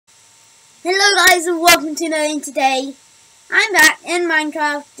Hello guys and welcome to Knowing Today. I'm back in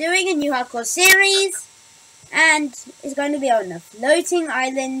Minecraft doing a new hardcore series and it's going to be on the Floating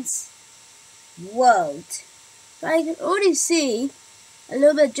Islands world. But I can already see a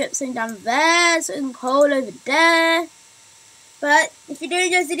little bit of dripstone down there, some coal over there. But if you do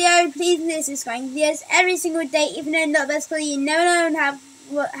enjoy this video, please consider subscribing to videos every single day, even though not basically you never know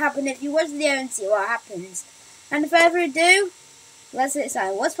what happened if you watch the video and see what happens. And without further ado, let's get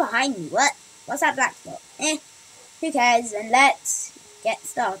started. What's behind me? What's that black spot? Who cares? And let's get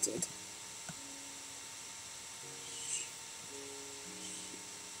started.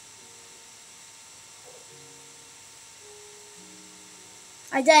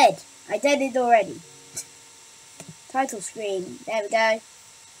 I did it already. Title screen. There we go.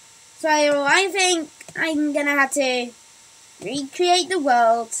 So I think I'm gonna have to recreate the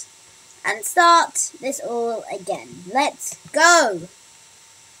world and start this all again. Let's go.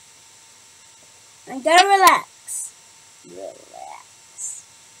 I'm gonna relax.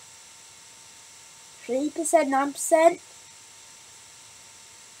 3%, 9%,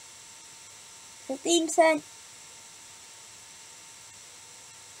 15%.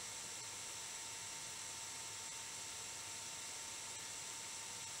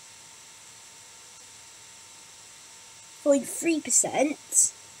 .3%,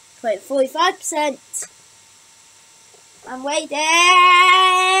 45%. I'm waiting.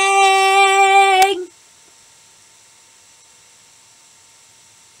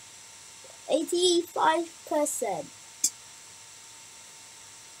 85%.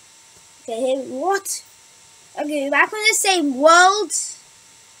 Okay, here what? Okay, back on the same world.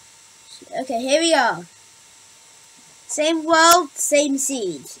 Okay, here we are. Same world, same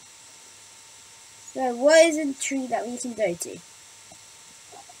seed. So what is the tree that we can go to?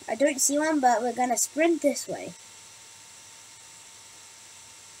 I don't see one, but we're gonna sprint this way.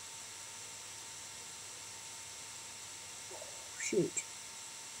 Shoot.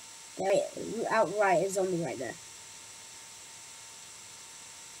 There, outright a zombie right there.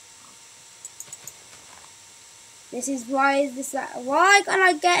 This is why why can't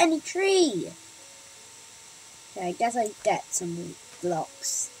I get any tree? Okay, I guess I get some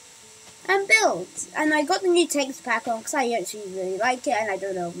blocks. And build. And I got the new texture pack on because I actually really like it and I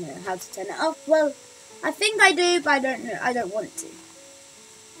don't know how to turn it off. Well, I think I do, but I don't know. I don't want to.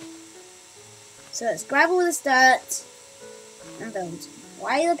 So let's grab all this dirt and build.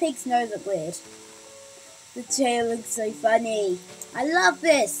 Why do the pig's nose look weird? The tail looks so funny. I love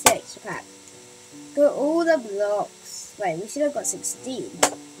this texture pack. Got all the blocks. Wait, we should have got 16.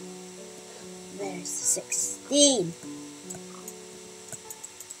 There's the 16.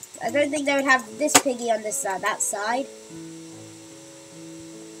 I don't think they would have this piggy on this side, that side.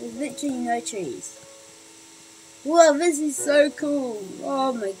 There's literally no trees. Whoa, this is so cool.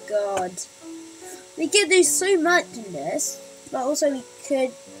 Oh my god. We could do so much in this, but also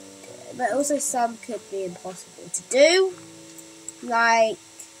some could be impossible to do. Like,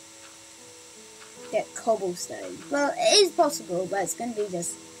 get cobblestone. Well, it is possible, but it's going to be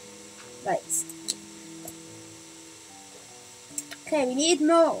just, like, okay, we need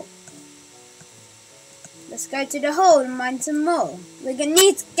more. Let's go to the hole and mine some more. We're going to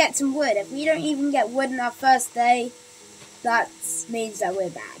need to get some wood. If we don't even get wood on our first day, that means that we're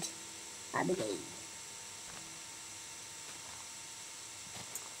bad at the game.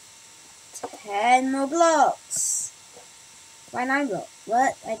 10 more blocks. Why 9 blocks?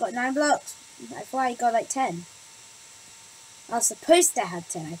 What? I got 9 blocks. I thought I got like 10. I was supposed to have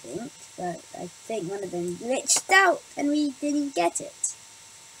 10, I think. But I think one of them glitched out and we didn't get it.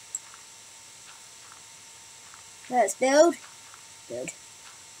 Let's build.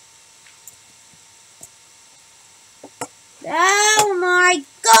 Oh my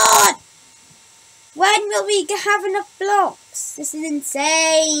god! When will we have enough blocks? This is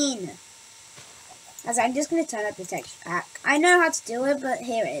insane. As I'm just going to turn up the texture pack. I know how to do it, but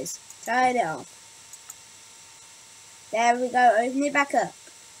here it is. Turn it off. There we go. Open it back up.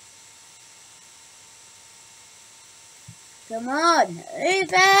 Come on.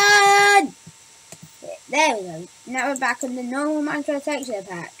 Open! There we go. Now we're back on the normal Minecraft texture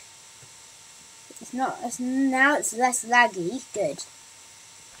pack. Now it's less laggy. Good.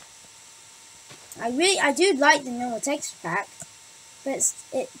 I do like the normal texture pack, but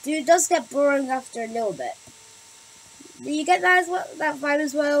it does get boring after a little bit. Do you get that as well? That vibe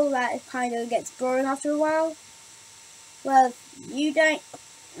as well? That it kind of gets boring after a while. Well, if you don't,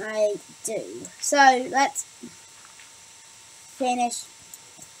 I do. So let's finish.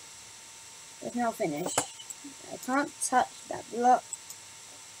 It's not finished. I can't touch that block.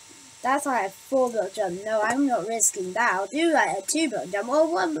 That's why I have 4 block jump. No, I'm not risking that. I'll do like a 2 block jump or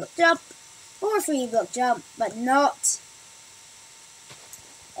 1 block jump. or a 3-block jump, but not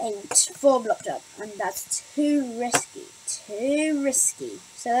a 4-block jump, and that's too risky. Too risky.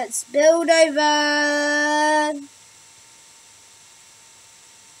 So let's build over.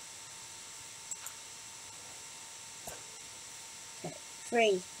 Okay,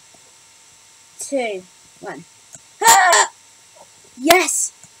 3, 2, 1. Ah!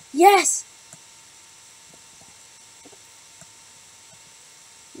 Yes! Yes!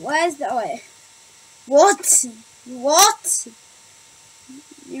 Where's the... Oh, what? What?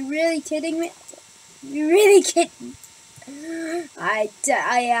 You really kidding me? You really kidding? I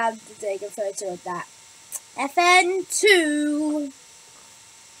have to take a photo of that. FN2.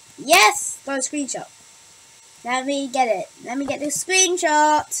 Yes, got a screenshot. Let me get it. Let me get the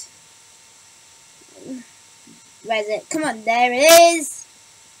screenshot. Where is it? Come on, there it is.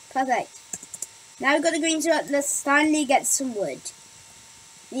 Perfect. Now we've got the screenshot. Let's finally get some wood.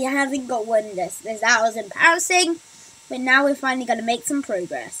 We haven't got wood in this. That was embarrassing. But now we're finally going to make some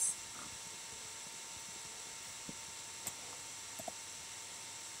progress.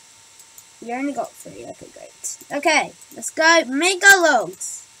 We only got 3. Okay, great. Okay, let's go make our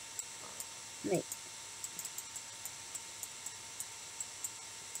logs. Make.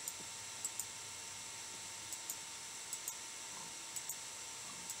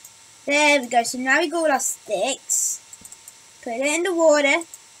 There we go. So now we got all our sticks. Put it in the water.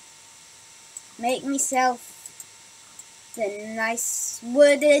 Make myself the nice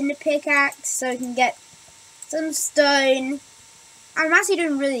wood in the pickaxe so I can get some stone. I'm actually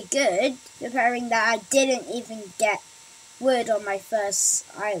doing really good, comparing that I didn't even get wood on my first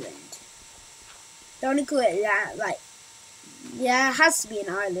island. Don't call it that, like, yeah, it has to be an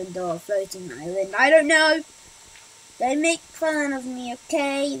island or a floating island. I don't know. Don't make fun of me,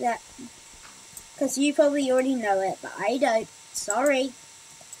 okay? That, because you probably already know it, but I don't. Sorry.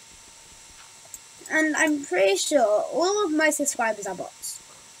 And I'm pretty sure all of my subscribers are bots.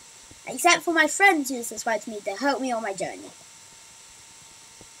 Except for my friends who subscribe to me to help me on my journey.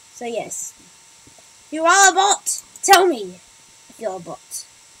 So yes. If you are a bot, tell me if you're a bot.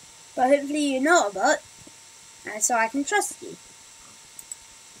 But hopefully you're not a bot. And so I can trust you.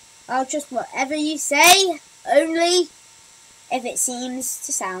 I'll trust whatever you say, only if it seems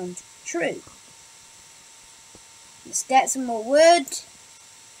to sound true. Let's get some more wood.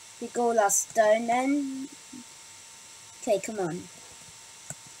 We got all our stone then. Okay, come on.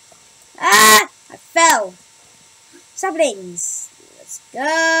 Ah! I fell. Saplings. Let's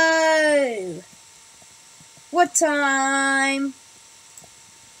go. What time?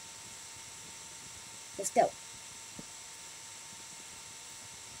 Let's go.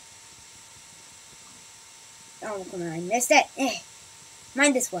 Oh, come on, I missed it.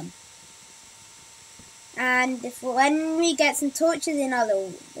 Mind this one. And when we get some torches in our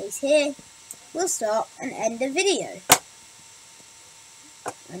little base here, we'll stop and end the video.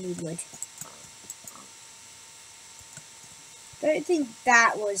 I need wood. Don't think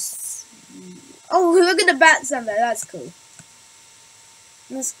that was... Oh, look at the bat somewhere. That's cool.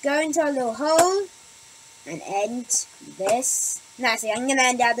 Let's go into our little hole and end this. Now, see, I'm going to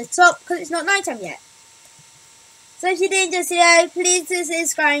end it at the top because it's not nighttime yet. So if you did enjoy this video, please do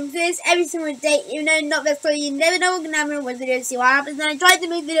subscribe to this every single day. Even though not best for you never know what's going to happen in one video to see what happens. And I try to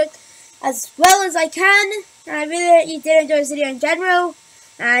make videos as well as I can. And I really hope you did enjoy this video in general.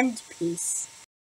 And peace.